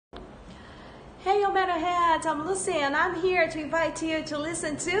Hey, yo, Metalheads, I'm Lucy, and I'm here to invite you to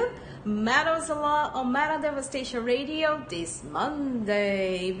listen to MetalistheLaw on Devastation Radio this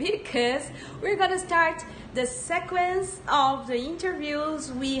Monday, because we're going to start the sequence of the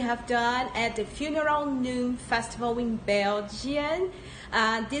interviews we have done at the Funeral Noon Festival in Belgium.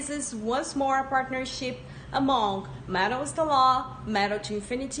 This is once more a partnership among MetalistheLaw, Metal to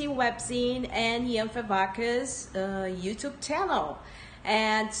Infinity webzine, and Vervaake's YouTube channel.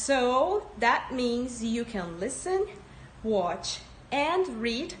 And so that means you can listen, watch, and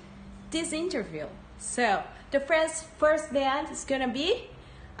read this interview. So the first band is gonna be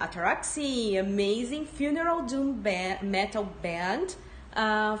Ataraxie, amazing funeral doom metal band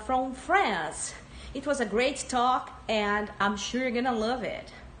from France. It was a great talk, and I'm sure you're gonna love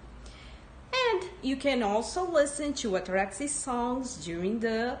it. And you can also listen to Ataraxie songs during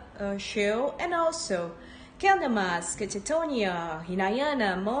the show, and also Candlemass, Katatonia,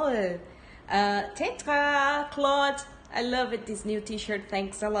 Hinayana, Tethra, Claude. I love it, this new t-shirt,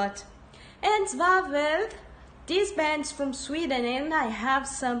 thanks a lot. And Svavelth, these bands from Sweden, and I have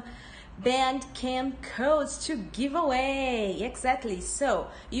some Bandcamp codes to give away. Exactly, so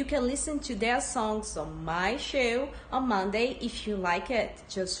you can listen to their songs on my show on Monday if you like it.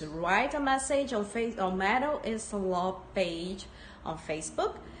 Just write a message on MetalistheLaw page on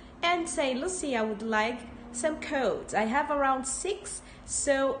Facebook and say, Lucy, I would like some codes. I have around 6,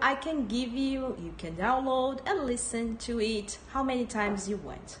 so I can give you can download and listen to it how many times you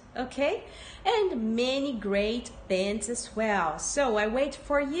want, okay? And many great bands as well. So I wait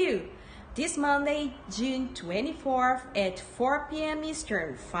for you this Monday, June 24th at 4 p.m.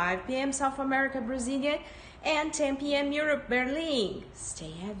 Eastern, 5 p.m. South America, Brasilia, and 10 p.m. Europe, Berlin.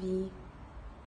 Stay heavy.